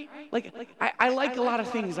 right? Like, I like a lot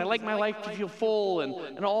of things. I like my life to feel full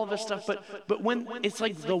and all of this stuff, but when it's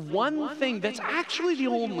like the one thing that's actually the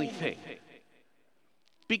only thing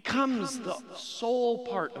becomes the sole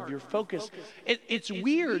part of your focus, it's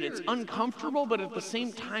weird, it's uncomfortable, but at the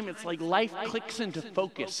same time, it's like life clicks into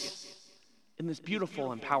focus in this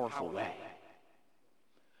beautiful and powerful way.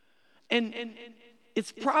 And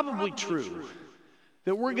it's probably true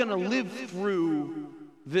that we're going to live through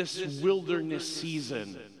this wilderness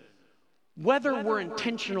season, whether we're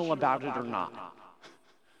intentional about it or not.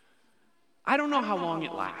 I don't know how long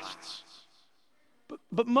it lasts.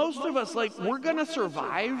 But most of us, we're going to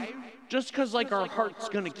survive just because, our heart's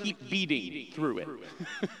going to keep beating through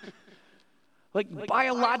it.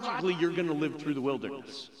 Biologically, you're going to live through the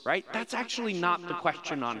wilderness, right? That's actually not the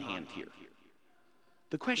question on hand here.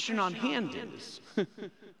 The question on hand is,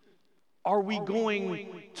 are we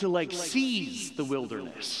going to seize the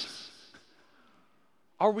wilderness?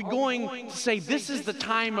 Are we going to say, this is the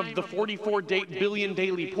time of the 44 billion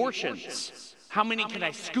daily portions? How many can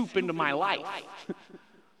I scoop into my life?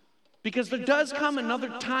 Because there does come another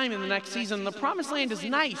time in the next season. The promised land is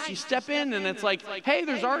nice. You step in and it's like, hey,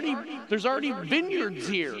 there's already vineyards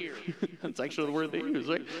here. That's actually the word they use,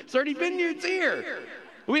 right? There's already vineyards here.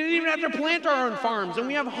 We didn't even have to plant our own farms, and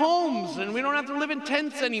we have homes, and we don't have to live in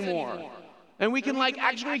tents anymore. And we can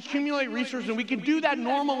actually accumulate resources, and we can do that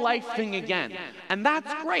normal life thing again. And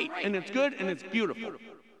that's great, and it's good, and it's beautiful.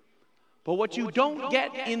 But what you don't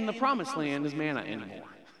get in the promised land is manna anymore.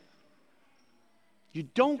 You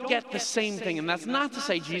don't get the same thing, and that's not to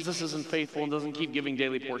say Jesus isn't faithful and doesn't keep giving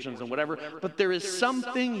daily portions and whatever, but there is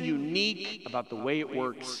something unique about the way it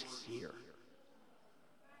works here.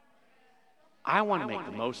 I want to make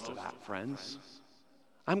the most of that, friends.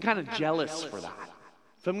 I'm kind of jealous for that.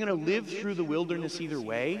 If I'm going to live through the wilderness either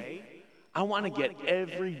way, I want to get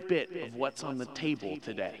every bit of what's on the table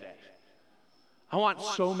today. I want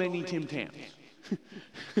so many Tim Tams.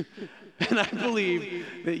 And I believe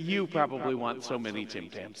that you probably want so many Tim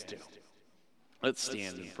Tams too. Let's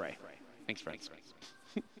stand and pray. Thanks, friends.